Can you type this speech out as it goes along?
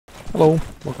Hello,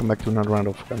 welcome back to another round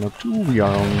of Greyhounds 2. We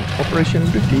are on Operation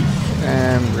Luttich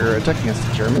and we're attacking against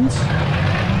the Shermans.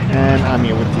 And I'm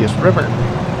here with this river.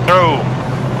 No!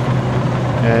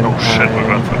 And oh shit, we're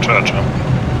going for church, huh?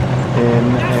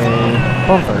 In a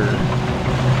Panther.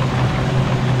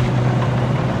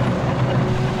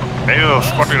 Maybe the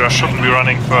squad leader shouldn't be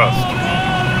running first.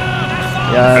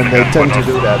 Yeah, they tend to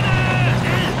do that.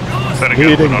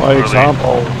 Leading by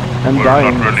example and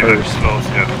dying not really first. That close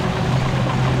yet.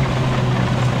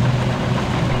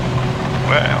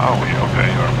 Where are we? Okay,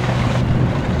 you're...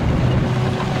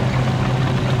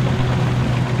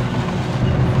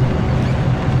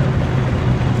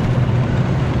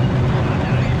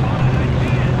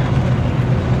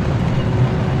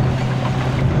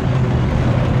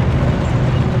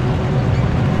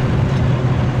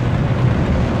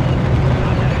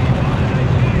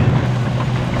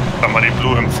 Somebody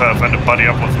blew himself and a buddy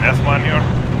up with an S-mine here.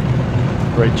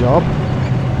 Great job.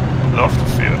 Love to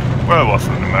see it. Well, it was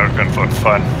an American, so it's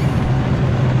fine.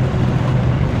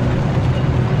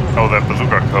 Oh, that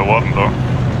bazooka kill wasn't though.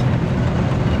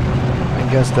 I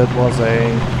guess that was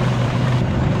a...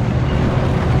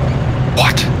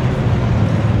 What?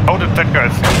 How did that guy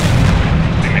see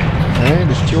me? Okay,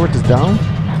 the steward is down.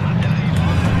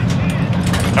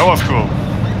 That was cool.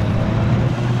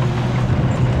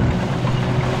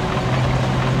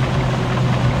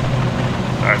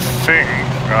 I think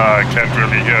I can't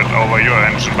really hear it over your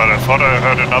engine, but I thought I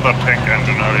heard another tank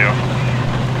engine earlier.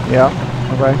 Yeah,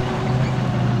 okay.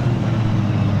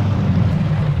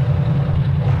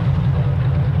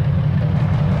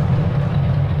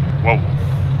 Whoa.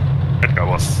 That guy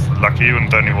was lucky and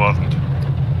then he wasn't.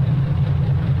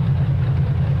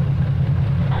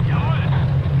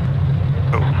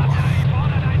 Oh.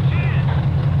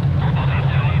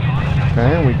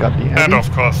 Okay, we got the And enemy.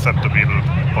 of course set the beetle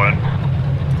point.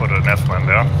 Put an S-man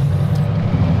there.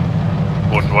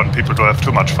 Wouldn't want people to have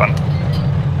too much fun.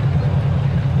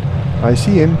 I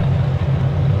see him.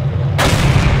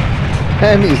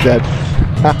 And he's dead.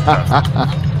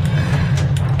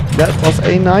 That was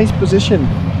a nice position.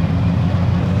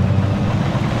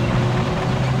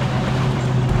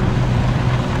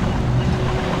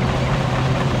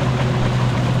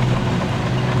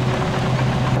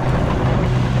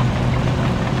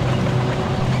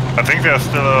 I think there's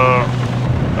still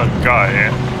a guy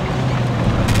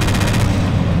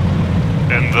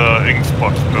in the ink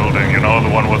spot building, you know, the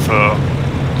one with the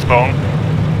stone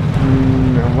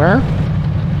Where?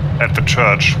 at the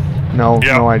church. No,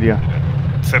 Yeah. no idea.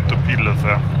 Except the beetle is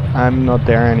there. I'm not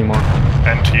there anymore.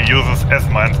 And he uses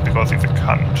S-mines because he's a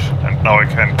cunt. And now I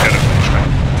can't get him in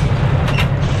train.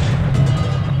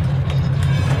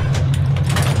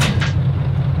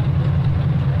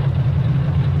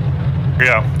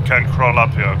 Yeah, can crawl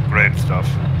up here. Great stuff.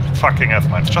 Fucking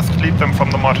S-mines. Just delete them from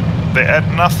the mod. They add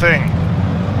nothing.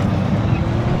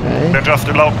 Okay. They just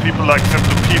allow people like them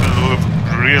to people who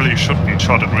really should be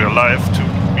shot in real life to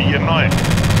be annoying.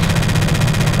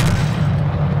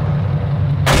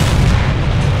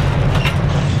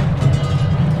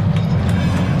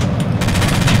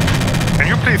 Can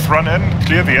you please run in,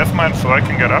 clear the S-mine so I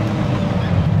can get up?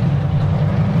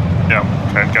 Yeah,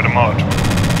 can't get him out.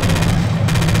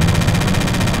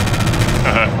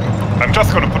 I'm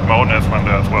just gonna put my own S-mine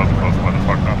there as well, because what the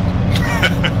fuck not?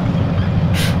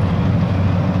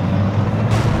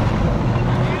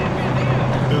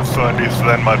 So at least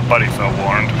then my buddies are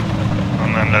warned,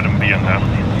 and then let him be in there.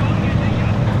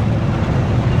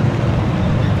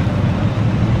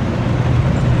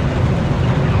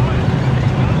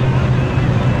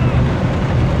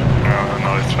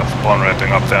 No, it's just spawn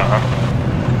rating up there, huh?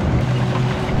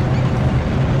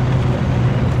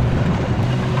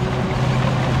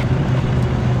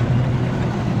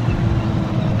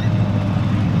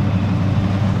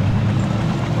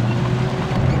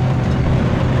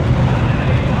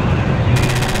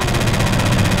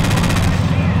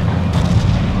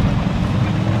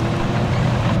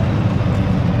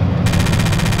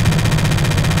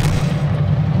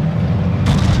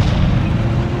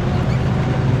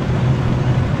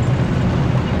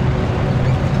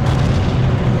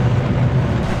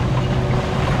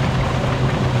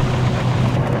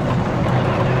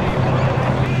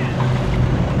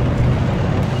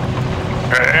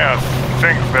 I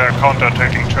think they're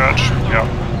counter-attacking church, yeah.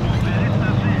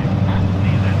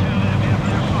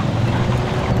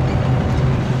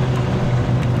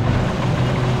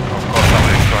 Of course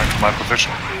somebody's going to my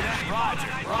position.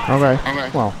 Okay.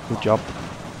 Well, good job.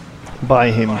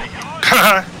 By him.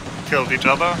 Killed each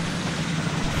other.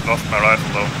 Lost my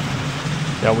rifle though.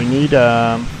 Yeah, we need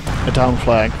a town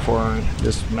flag for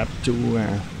this map to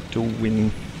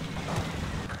win.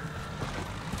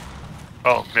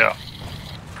 Oh, yeah.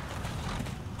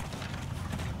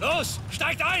 Los,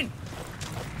 steigt ein!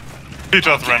 He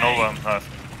just ran over him. Nice.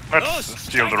 Let's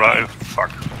steal the rifle.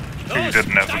 Fuck. He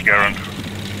didn't have a Garand.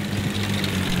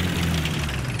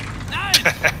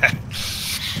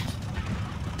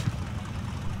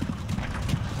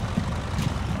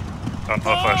 Don't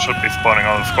know if I should be spawning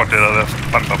on the squad leader. There's a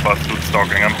Panther dude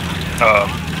stalking him.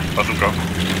 Bazooka.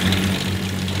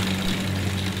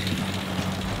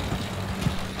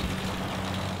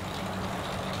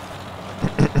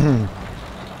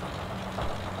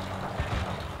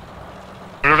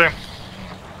 Really?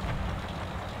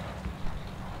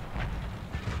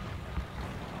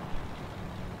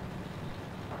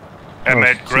 I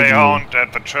made Greyhound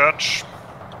at the church.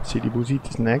 CD Bouzid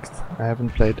is next. I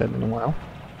haven't played that in a while.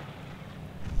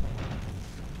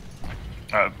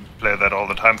 I play that all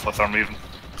the time for some reason.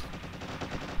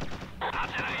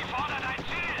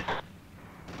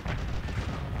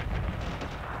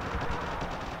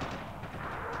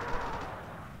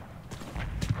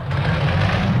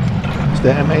 Is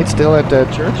the M8 still at the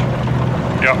church?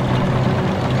 Yeah.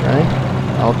 Okay.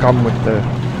 I'll come with the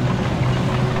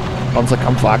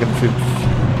Panzerkampfwagen 5.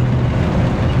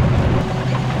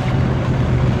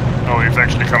 Oh, he's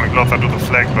actually coming closer to the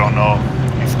flag though now.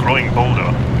 He's growing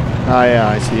bolder. Ah yeah,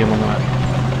 I see him on the map.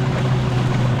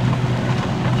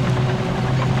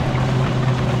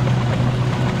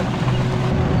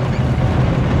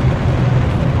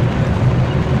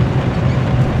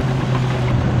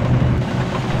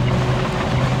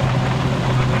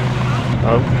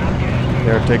 Oh,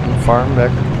 they're taking farm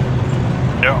back.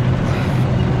 Yeah.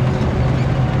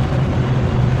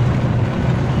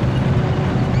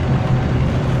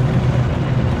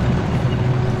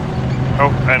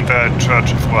 Oh, and the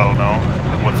church as well now.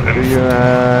 What's in? Do you,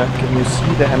 can you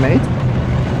see the M8?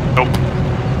 Nope.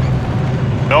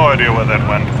 No idea where that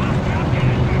went.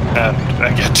 And I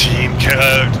get team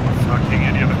killed. Fucking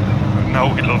idiot.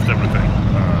 No, we lost everything.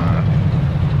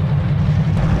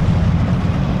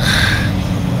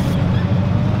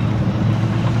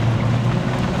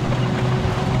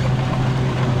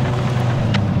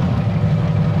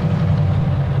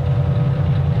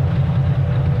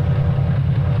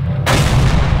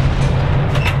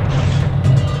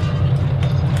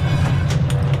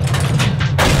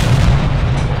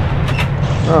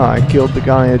 Oh, I killed the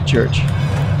guy at church,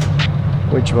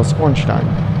 which was Ornstein.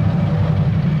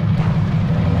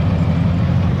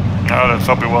 No, let's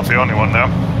hope he was the only one there.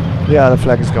 Yeah, the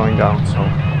flag is going down, so...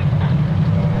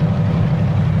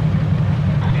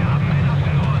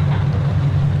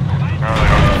 Oh, they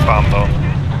got the farm though.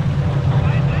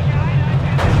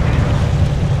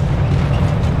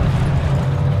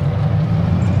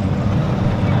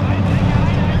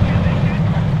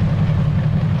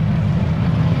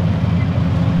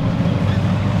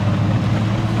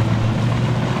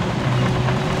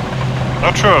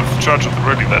 Not sure if the church is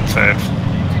really that safe.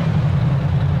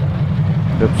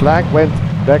 The flag went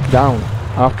back down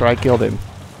after I killed him.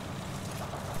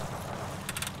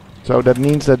 So that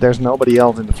means that there's nobody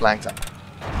else in the flag zone.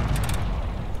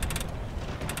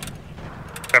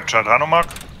 Captured Hanomag.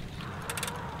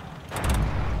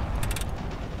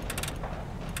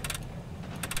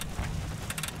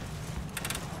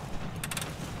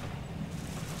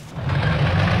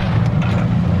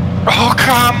 Oh,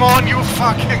 come on, you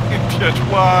fucking idiot,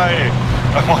 why?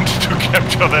 I wanted to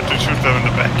capture that to shoot them in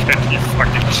the back and he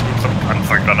fucking shoots a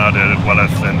Panzer grenade at it while I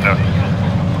stand there.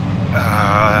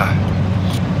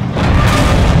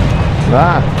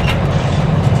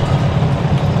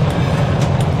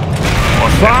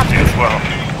 Fuck! As well.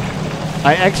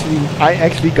 I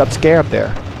actually got scared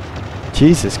there.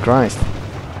 Jesus Christ.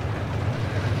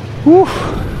 Whew.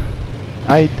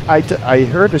 I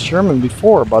heard a Sherman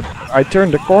before, but I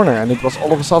turned the corner and it was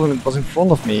all of a sudden it was in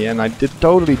front of me and I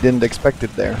totally didn't expect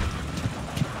it there.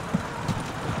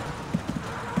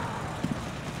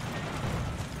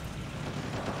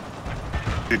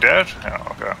 He dead? Yeah,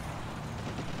 okay.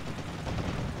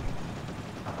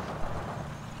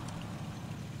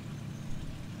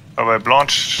 Are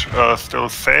Blanche still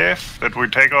safe? Did we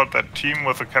take out that team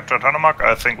with the captured Hanomag?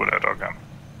 I think we did, okay.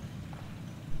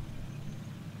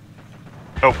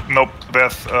 Nope, nope,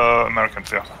 there's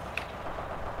Americans here.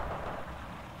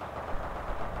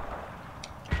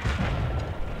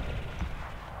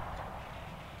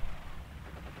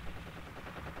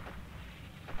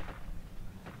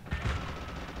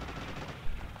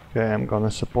 Okay, I'm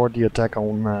gonna support the attack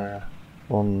on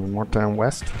Mortain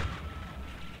West.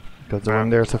 Because when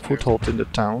there's a foothold in the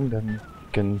town, then you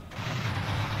can...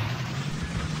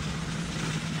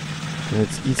 then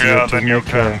it's easier to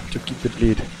keep the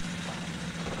lead.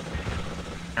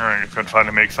 Yeah, you can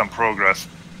finally make some progress.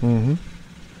 Mm-hmm.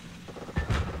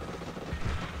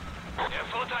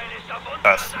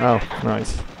 Us. Oh,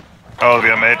 nice. Oh, the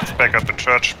M8 is back at the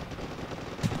church.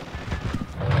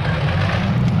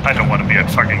 I don't want to be at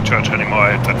fucking church anymore.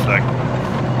 That's like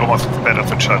almost as bad as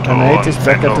the church. M8 is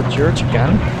back at the church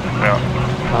again? Yeah.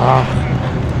 Ah,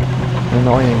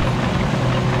 annoying.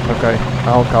 Okay,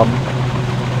 I'll come.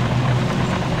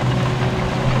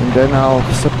 And then I'll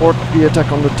support the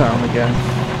attack on the town again,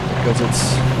 because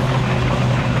it's...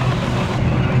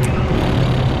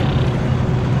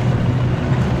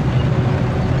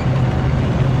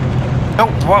 No,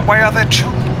 why are there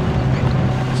two?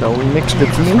 So we mix the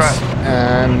teams, Christ.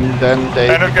 and then they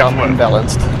And it become gets worse.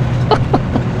 imbalanced.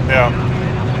 Yeah.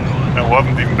 It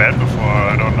wasn't even bad before.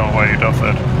 I don't know why he does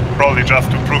that. Probably just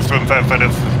to prove to himself that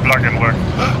his plug-in works.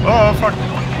 Oh, fuck.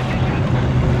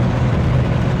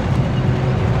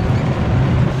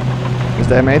 Is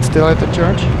the M8 still at the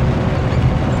church?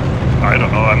 I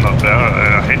don't know, I'm not there.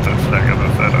 I hate that flag, as I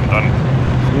said. I'm done.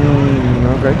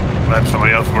 Okay. Let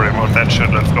somebody else worry about that shit.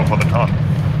 Let's go for the town.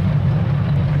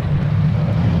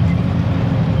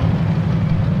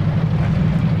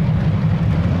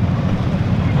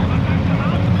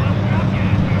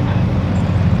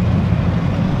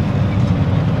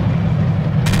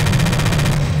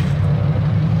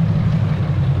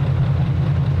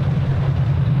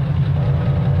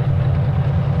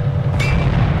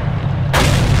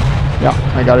 Yeah,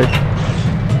 I got it.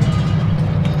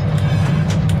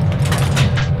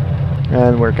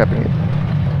 And we're capping it.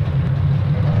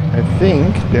 I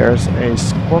think there's a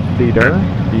squad leader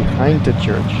behind the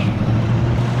church.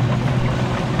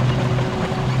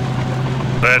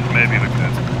 That may be the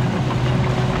case.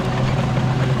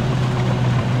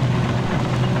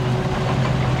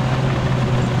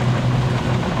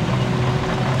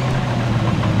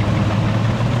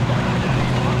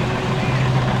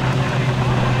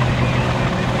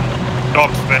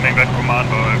 Stop spamming that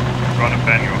commando, I'm gonna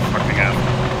ban you fucking ass.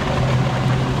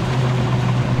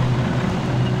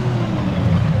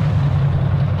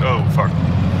 Oh, fuck.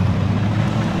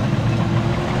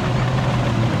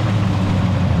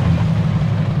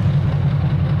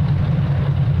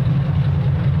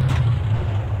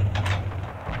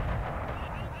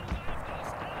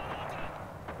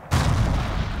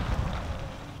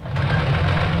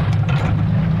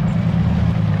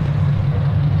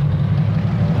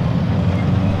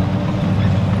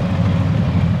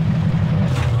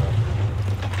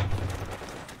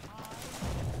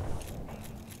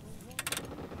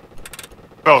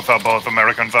 Those are both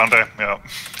Americans, aren't they? Yeah.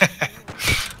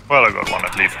 Well, I got one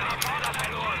at least.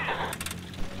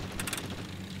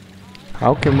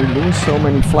 How can we lose so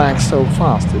many flags so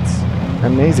fast? It's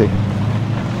amazing.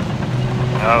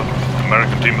 Yeah, the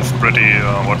American team is pretty,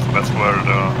 what's the best word,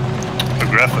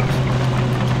 aggressive.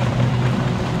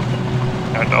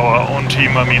 And our own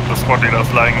team, I mean, the squad leader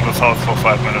is lying in this house for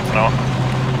 5 minutes now.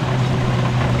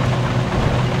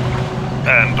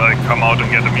 And I come out and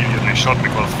get immediately shot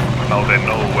because now they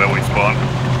know where we spawn.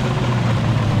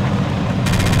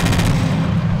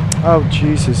 Oh,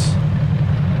 Jesus.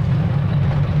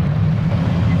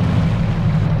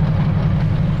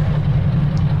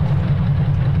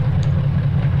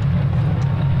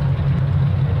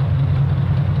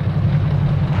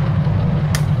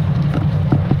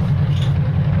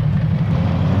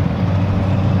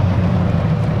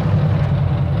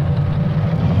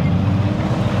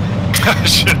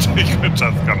 Shit, he could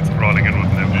just come crawling in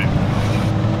with an MG.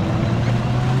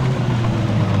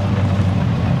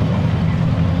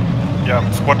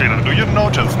 Yeah, squad leader, do you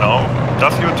notice now?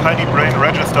 Does your tiny brain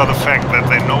register the fact that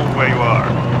they know where you are?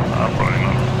 Probably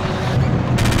not.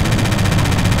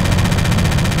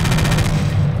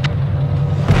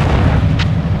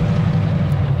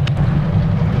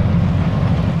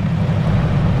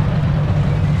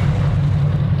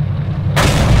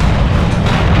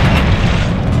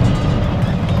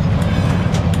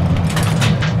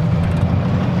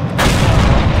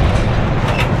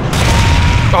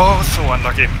 Oh, so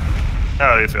unlucky.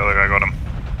 Yeah, at least the other guy got him.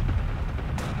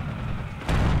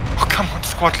 Oh, come on,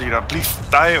 squad leader, please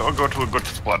die or go to a good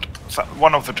spot. So,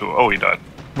 one of the two. Oh, he died.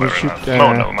 You Very should, nice.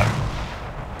 No, never mind.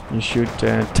 You should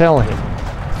tell him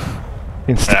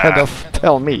instead Ah. of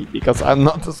tell me, because I'm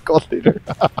not the squad leader.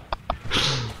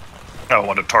 I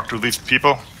want to talk to these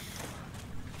people.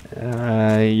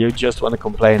 You just want to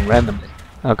complain randomly.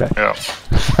 Okay. Yeah.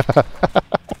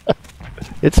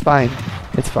 It's fine.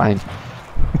 It's fine.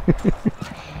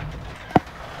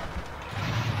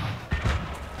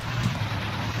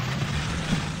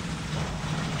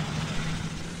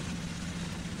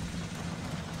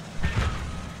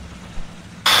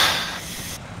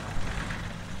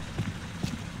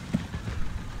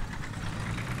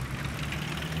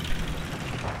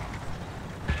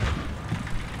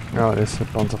 Oh, this is a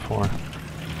Panther 4.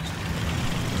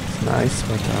 It's nice,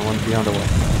 but I want the other one.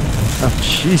 Oh,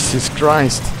 Jesus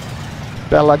Christ!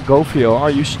 Bella Gofio, are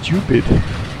you stupid?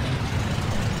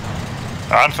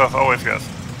 The answer is always yes.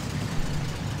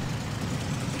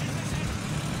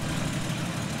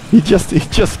 He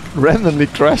just randomly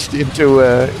crashed into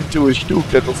a Stuk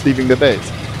that was leaving the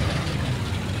base.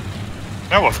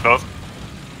 That was close.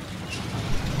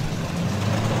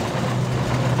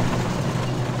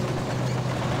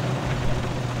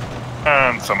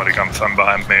 And somebody comes from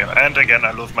behind me. And again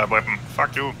I lose my weapon.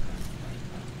 Fuck you.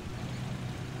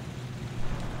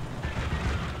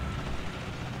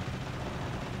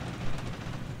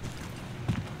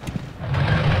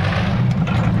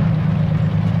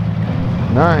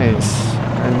 Nice!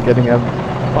 I'm getting a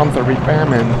Panther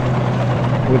repairman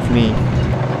with me.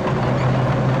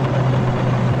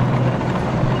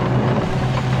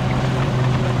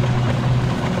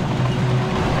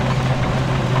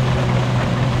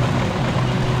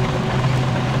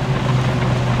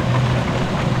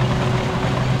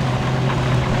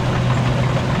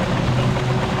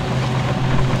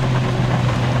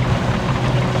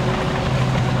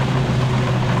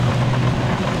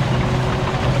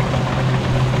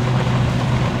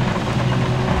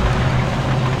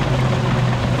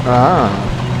 Ah,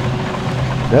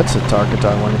 that's a target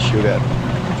I want to shoot at.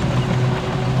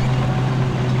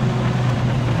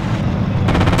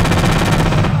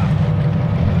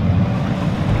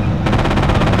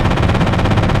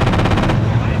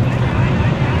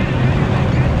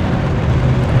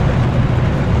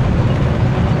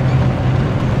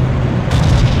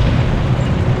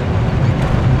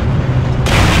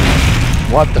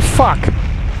 What the fuck?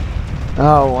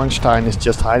 Oh, Ornstein is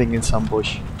just hiding in some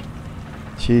bush.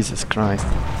 Jesus Christ.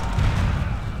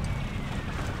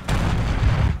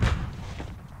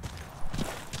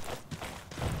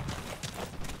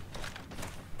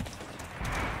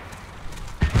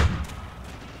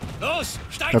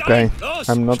 Okay,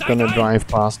 I'm not gonna drive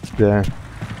past the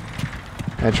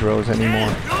hedgerows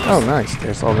anymore. Oh nice,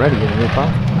 there's already a new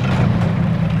path.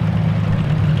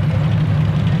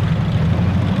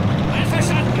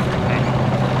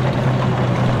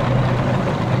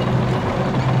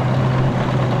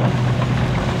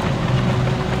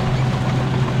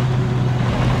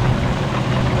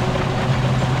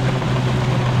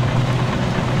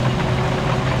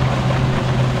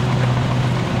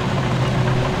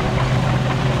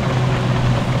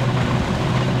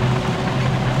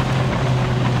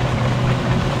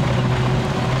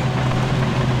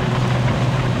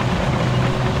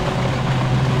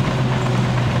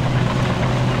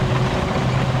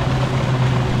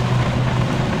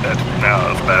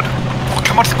 Now it's bad. Oh,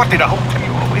 come on, squad leader, how can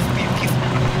you always be peaceful?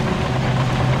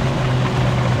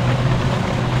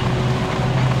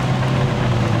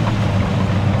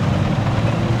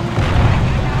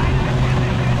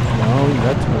 No,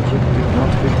 that did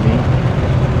not hit me.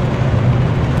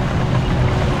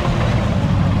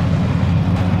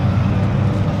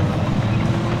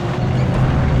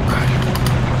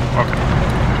 Okay.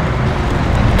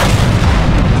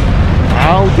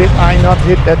 How did I not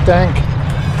hit that tank?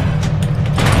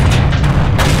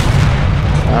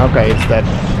 Okay, it's dead.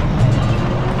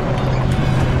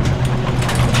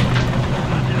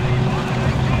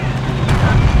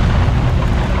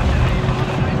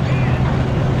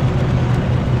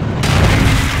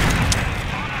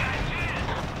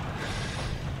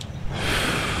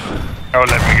 Oh,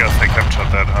 let me guess, they captured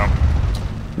that, huh?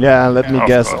 Yeah, let me Of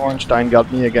guess, course. Ornstein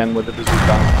got me again with the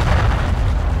bazooka.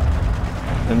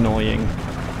 Annoying.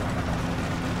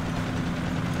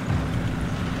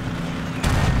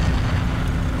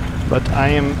 But I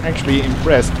am actually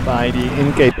impressed by the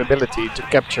incapability to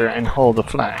capture and hold a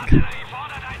flag.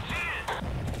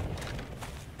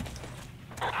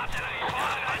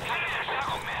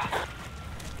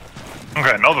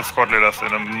 Okay, now the squad leader's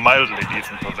in a mildly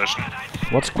decent position.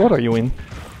 What squad are you in?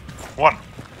 1.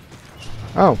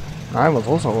 Oh, I'm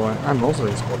also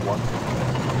in squad 1.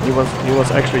 He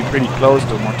was actually pretty close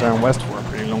to Martin West for a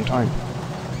pretty long time.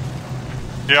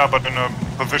 Yeah, but in a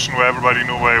position where everybody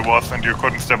knew where he was and you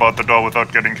couldn't step out the door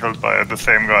without getting killed by the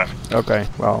same guy. Okay,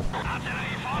 well.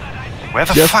 Where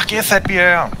the Just- fuck is that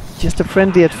BAR? Just a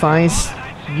friendly advice.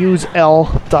 Use L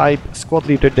type squad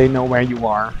leader, they know where you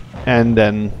are. And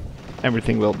then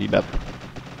everything will be better.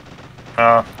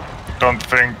 Don't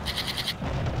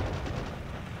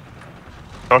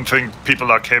think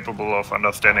people are capable of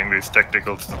understanding these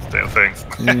tactical things.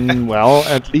 Well,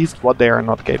 at least what they are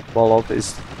not capable of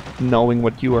is knowing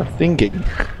what you are thinking.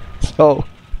 So,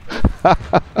 because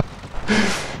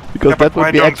Yeah, but that why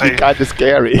would be don't actually they- kind of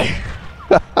scary.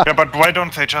 Yeah, but why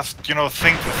don't they just, you know,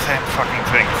 think the same fucking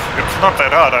things? It's not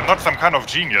that hard, I'm not some kind of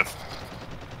genius.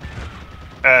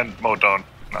 And mode down.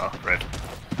 No, great.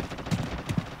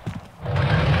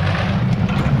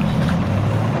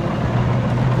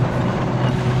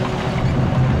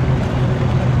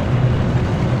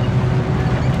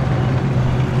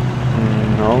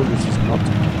 No, this is not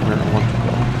where I want to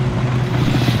go.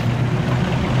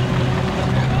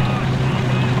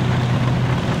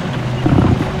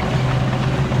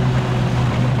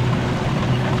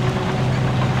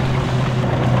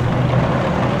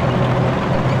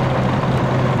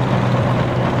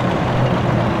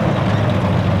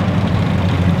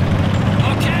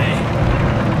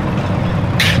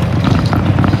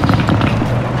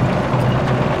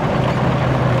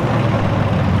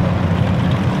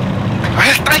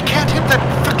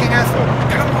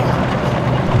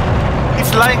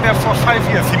 Lying there for 5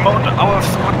 years. He mowed our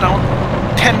squad down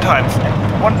 10 times.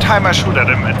 One time I shoot at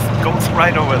him, it goes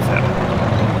right over his head.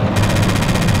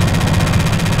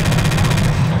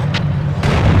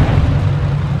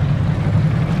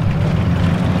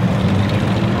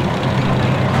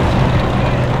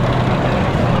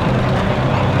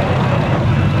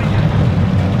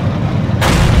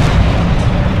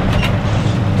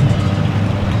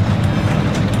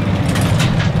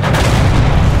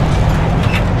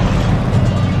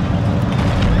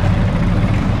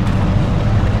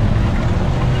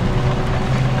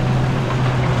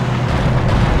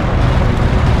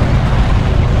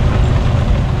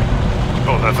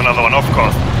 There's another one, of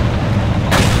course.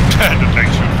 And the tank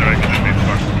shoots directly at me.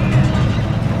 Fuck.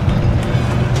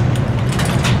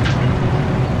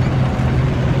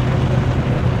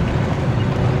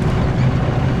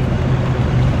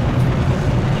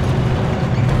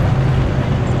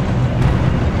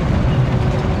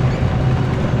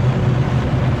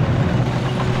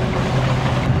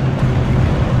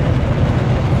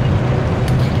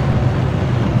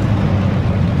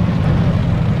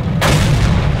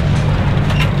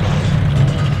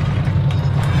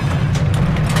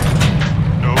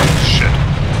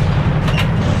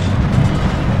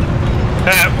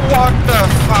 What the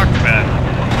fuck, man?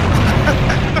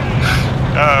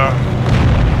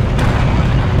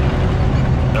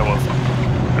 That was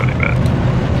really bad.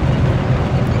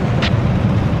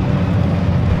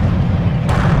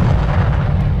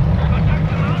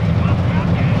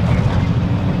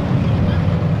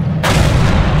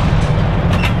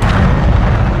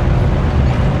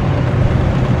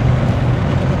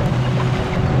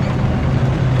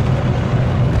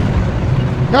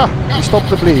 Yeah, he stopped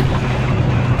the bleed.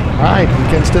 Right, we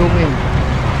can still win.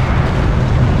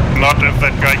 Not if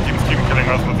that guy keeps killing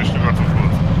us with the sugar to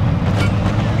food.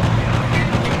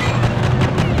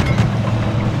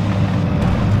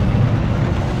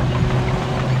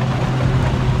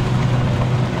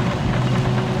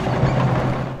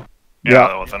 Yeah,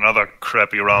 that was another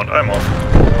crappy round. I'm off.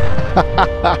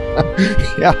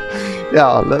 yeah,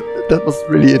 that was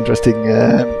really interesting.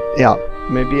 Yeah,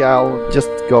 maybe I'll just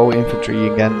go infantry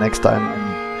again next time and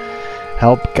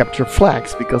help capture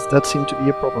flags, because that seemed to be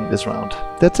a problem this round.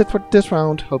 That's it for this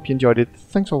round. Hope you enjoyed it.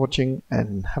 Thanks for watching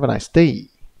and have a nice day.